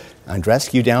Sabur.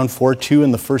 Andreescu down 4-2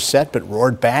 in the first set, but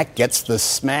roared back, gets the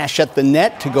smash at the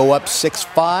net to go up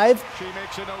 6-5.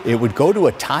 It would go to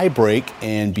a tie break,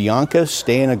 and Bianca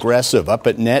staying aggressive. Up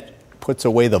at net, puts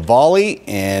away the volley,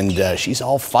 and she's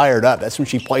all fired up. That's when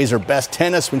she plays her best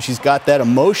tennis, when she's got that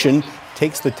emotion,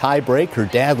 takes the tie break. Her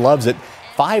dad loves it.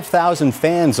 5,000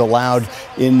 fans allowed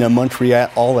in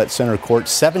Montreal at center court,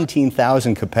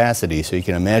 17,000 capacity. So you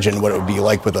can imagine what it would be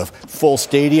like with a full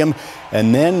stadium.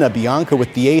 And then Bianca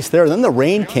with the ace there. Then the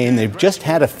rain came. They've just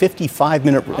had a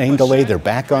 55-minute rain delay. They're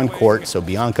back on court. So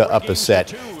Bianca up a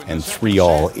set and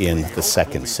 3-all in the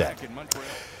second set.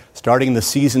 Starting the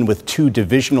season with 2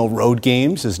 divisional road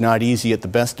games is not easy at the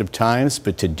best of times,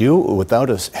 but to do it without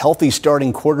a healthy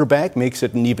starting quarterback makes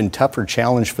it an even tougher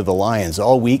challenge for the Lions.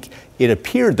 All week, it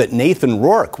appeared that Nathan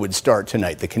Rourke would start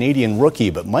tonight, the Canadian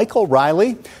rookie, but Michael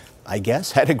Riley, I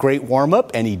guess, had a great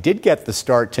warm-up, and he did get the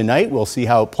start tonight. We'll see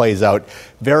how it plays out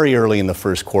very early in the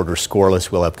first quarter.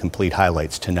 Scoreless. We'll have complete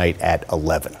highlights tonight at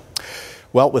 11.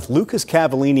 Well, with Lucas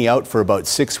Cavallini out for about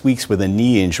 6 weeks with a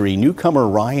knee injury, newcomer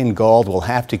Ryan Gauld will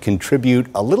have to contribute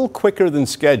a little quicker than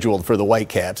scheduled for the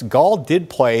Whitecaps. Gauld did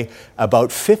play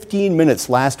about 15 minutes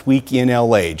last week in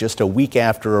LA, just a week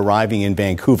after arriving in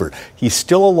Vancouver. He's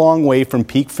still a long way from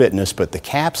peak fitness, but the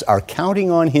Caps are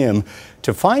counting on him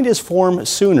to find his form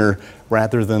sooner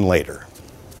rather than later.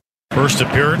 First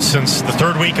appearance since the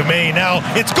third week of May. Now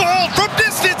it's Gauld from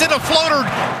distance and a floater.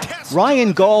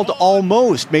 Ryan Gauld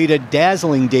almost made a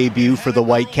dazzling debut for the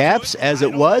Whitecaps. As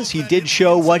it was, he did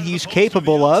show what he's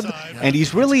capable of, and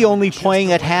he's really only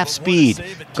playing at half speed.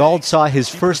 Gauld saw his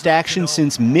first action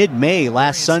since mid-May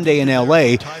last Sunday in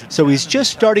LA, so he's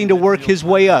just starting to work his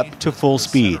way up to full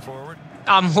speed.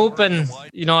 I'm hoping,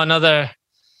 another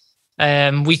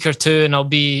week or two, and I'll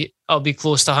be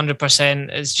close to 100%.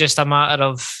 It's just a matter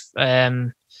of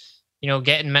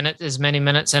getting as many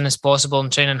minutes in as possible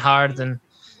and training hard,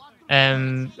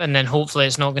 and then hopefully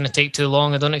it's not going to take too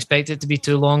long. I don't expect it to be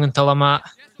too long until I'm at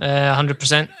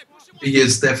 100%. He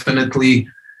is definitely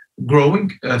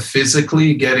growing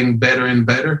physically, getting better and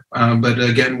better. But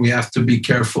again, we have to be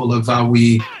careful of how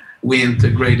we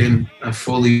integrate him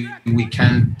fully. We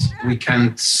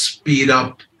can't speed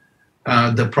up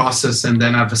the process and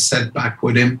then have a setback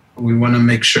with him. We want to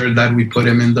make sure that we put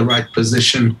him in the right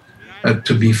position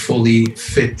to be fully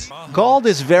fit. Gauld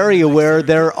is very aware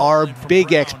there are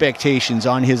big expectations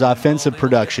on his offensive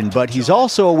production, but he's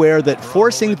also aware that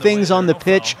forcing things on the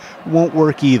pitch won't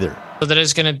work either. So there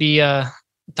is going to be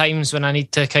times when I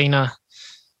need to kind of,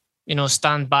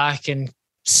 stand back and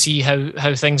see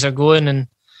how things are going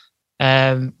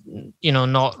and,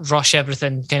 not rush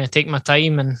everything, kind of take my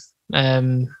time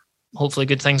and hopefully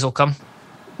good things will come.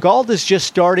 Gauld is just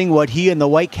starting what he and the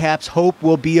Whitecaps hope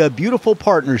will be a beautiful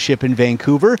partnership in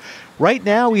Vancouver. Right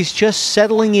now, he's just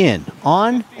settling in,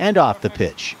 on and off the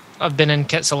pitch. I've been in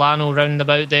Kitsilano, round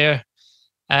about there.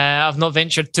 I've not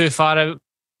ventured too far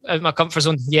out my comfort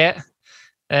zone yet.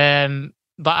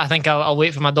 But I think I'll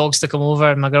wait for my dogs to come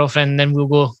over and my girlfriend, and then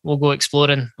we'll go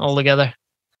exploring all together.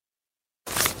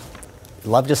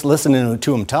 Love just listening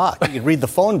to him talk. You could read the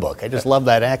phone book. I just love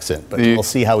that accent, but we'll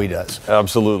see how he does.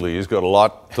 Absolutely. He's got a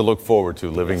lot to look forward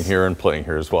to living here and playing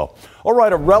here as well. All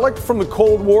right, a relic from the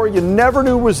Cold War you never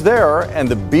knew was there, and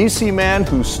the BC man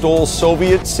who stole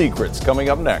Soviet secrets, coming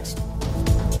up next.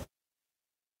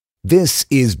 This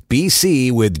is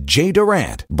BC with Jay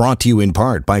Durant, brought to you in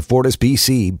part by Fortis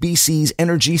BC, BC's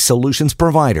energy solutions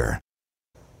provider.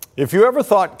 If you ever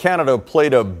thought Canada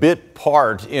played a bit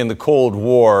part in the Cold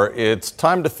War, it's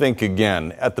time to think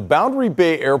again. At the Boundary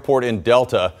Bay Airport in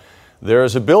Delta,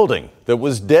 there's a building that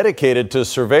was dedicated to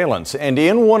surveillance. And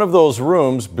in one of those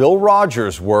rooms, Bill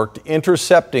Rogers worked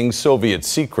intercepting Soviet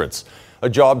secrets. A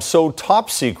job so top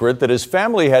secret that his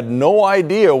family had no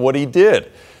idea what he did.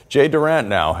 Jay Durant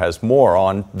now has more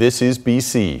on This is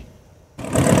BC.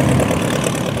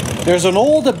 There's an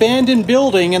old abandoned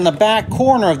building in the back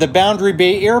corner of the Boundary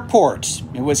Bay Airport.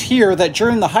 It was here that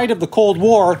during the height of the Cold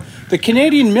War, the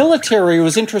Canadian military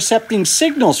was intercepting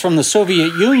signals from the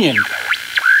Soviet Union.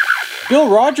 Bill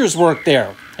Rogers worked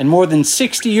there, and more than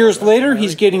 60 years later,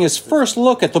 he's getting his first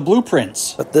look at the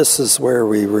blueprints. But this is where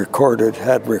we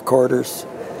had recorders,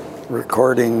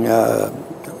 recording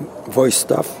voice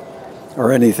stuff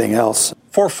or anything else.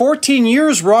 For 14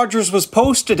 years, Rogers was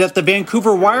posted at the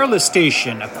Vancouver wireless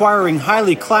station, acquiring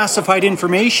highly classified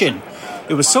information.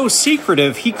 It was so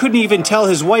secretive, he couldn't even tell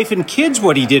his wife and kids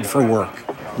what he did for work.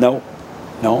 No,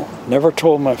 never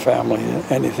told my family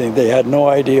anything. They had no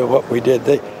idea what we did.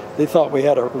 They thought we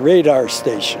had a radar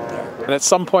station there. And at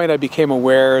some point I became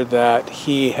aware that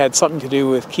he had something to do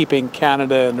with keeping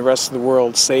Canada and the rest of the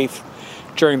world safe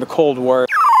during the Cold War.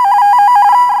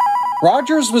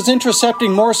 Rogers was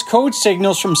intercepting Morse code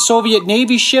signals from Soviet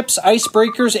Navy ships,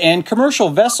 icebreakers, and commercial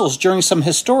vessels during some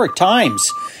historic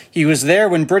times. He was there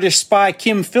when British spy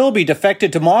Kim Philby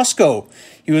defected to Moscow.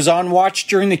 He was on watch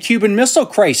during the Cuban Missile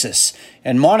Crisis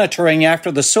and monitoring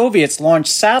after the Soviets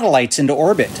launched satellites into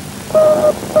orbit.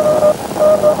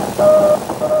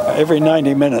 Every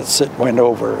 90 minutes it went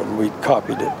over and we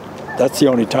copied it. That's the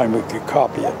only time we could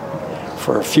copy it,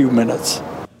 for a few minutes.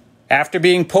 After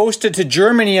being posted to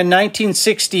Germany in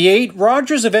 1968,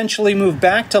 Rogers eventually moved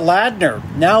back to Ladner,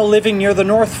 now living near the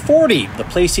North 40, the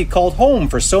place he called home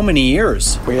for so many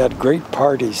years. We had great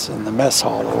parties in the mess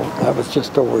hall. That was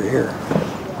just over here.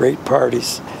 Great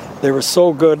parties. They were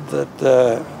so good that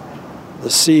the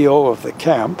CEO of the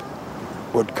camp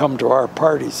would come to our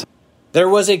parties. There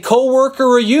was a co-worker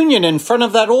reunion in front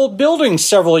of that old building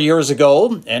several years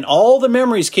ago, and all the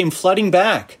memories came flooding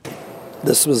back.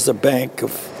 This was a bank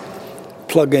of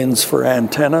plug-ins for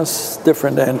antennas,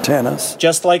 different antennas.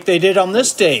 Just like they did on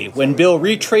this day when Bill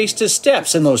retraced his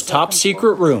steps in those top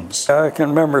secret rooms. I can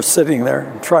remember sitting there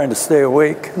and trying to stay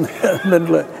awake in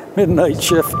the midnight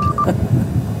shift.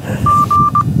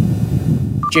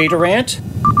 Jay Durant,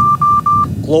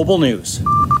 Global News.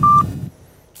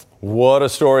 What a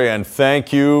story, and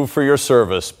thank you for your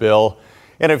service, Bill.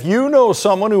 And if you know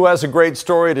someone who has a great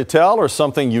story to tell or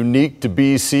something unique to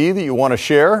BC that you want to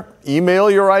share,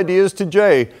 email your ideas to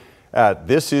Jay at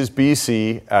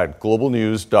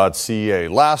thisisbc@globalnews.ca.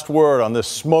 Last word on this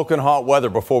smoking hot weather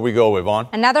before we go, Yvonne.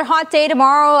 Another hot day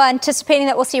tomorrow, anticipating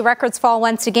that we'll see records fall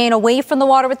once again away from the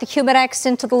water with the Humidex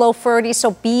into the low 30s,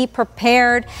 so be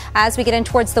prepared as we get in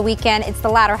towards the weekend. It's the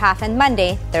latter half, and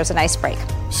Monday, there's a nice break.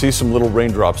 See some little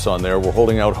raindrops on there. We're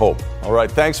holding out hope. All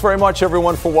right. Thanks very much,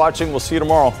 everyone, for watching. We'll see you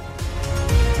tomorrow.